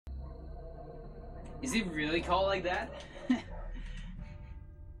Is it really called like that?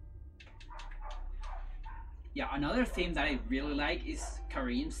 Yeah, another theme that I really like is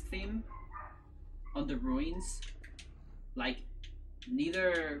Karim's theme on the ruins. Like,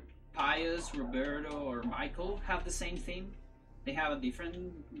 neither Pius, Roberto, or Michael have the same theme. They have a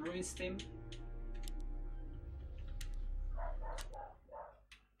different ruins theme.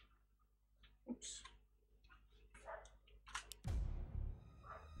 Oops.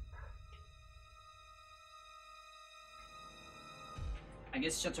 I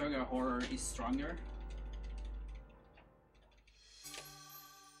guess Chattur'Gha horror is stronger.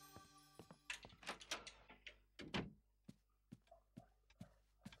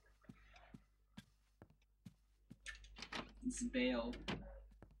 It's Bale.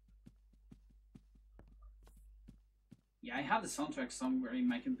 Yeah, I have the soundtrack somewhere in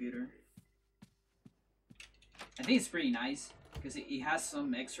my computer. I think it's pretty nice because it has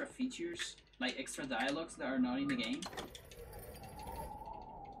some extra features, like extra dialogues that are not in the game.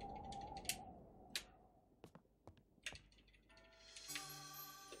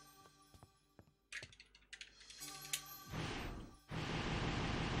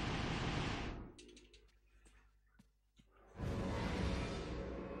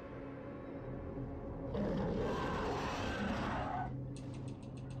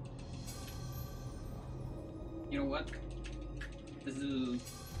 You know what? This is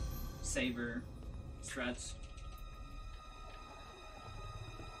saver strats.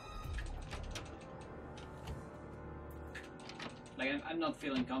 Like I'm not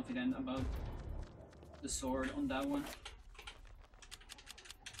feeling confident about the sword on that one.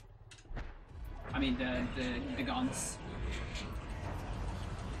 I mean the guns.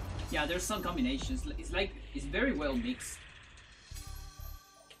 Yeah, there's some combinations. It's very well mixed.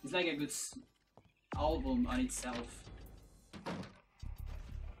 It's like a good album on itself.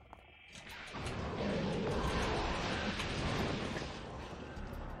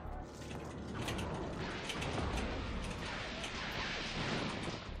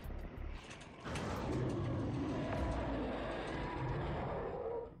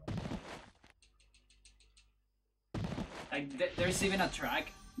 Like there's even a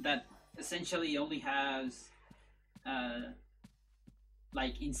track that essentially only has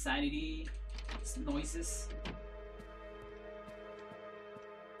like Insanity noises.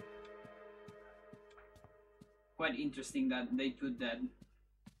 Quite interesting that they put that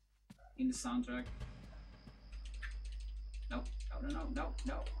in the soundtrack. No, no, no, no, no,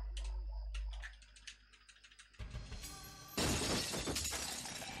 no.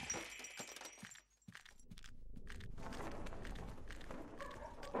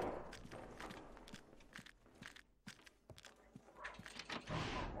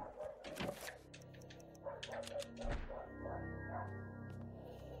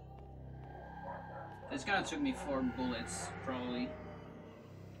 It's gonna took me 4 bullets, probably.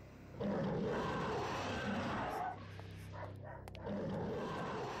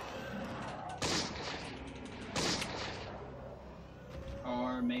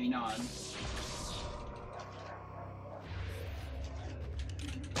 Or maybe not.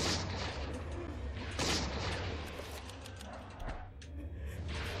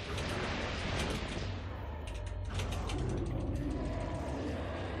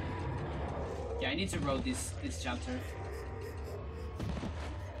 Yeah, I need to road this chapter.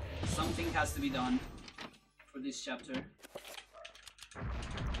 Something has to be done for this chapter.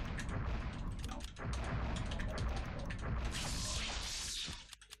 No.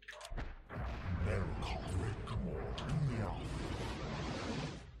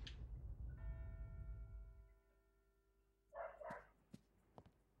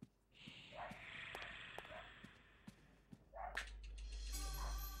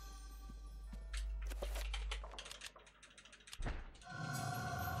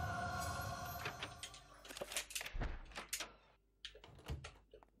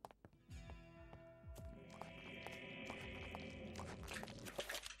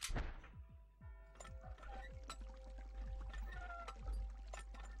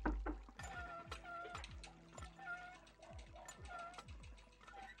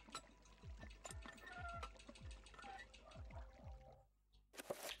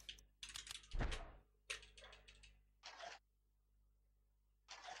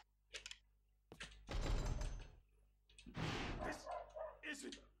 Is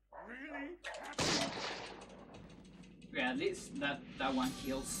it really happening? Yeah, at least that one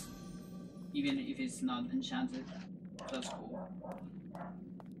kills, even if it's not enchanted. That's cool.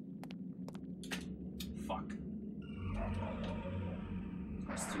 Fuck.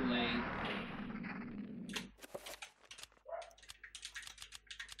 It's too late.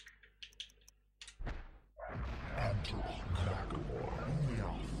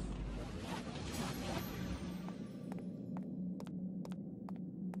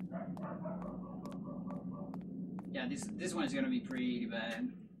 Yeah, this one is gonna be pretty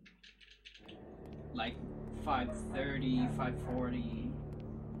bad. Like 530, 540.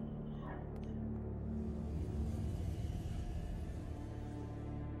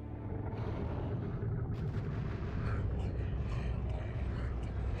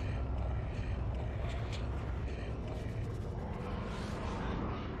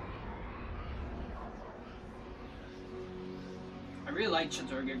 I really like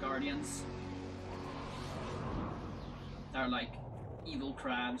Chattur'Gha Guardians. They're like evil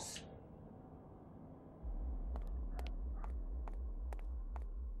crabs.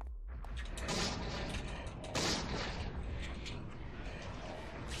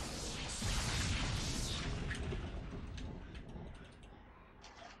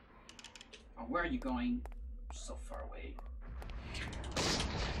 Oh, where are you going? So far away.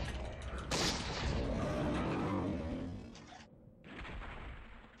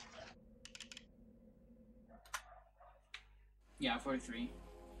 Yeah, 43.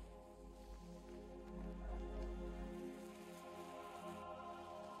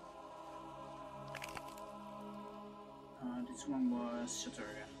 This one was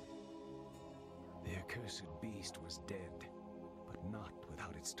Chattur'Gha. The accursed beast was dead, but not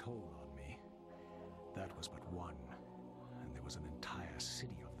without its toll on me. That was but one, and there was an entire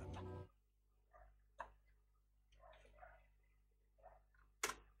city on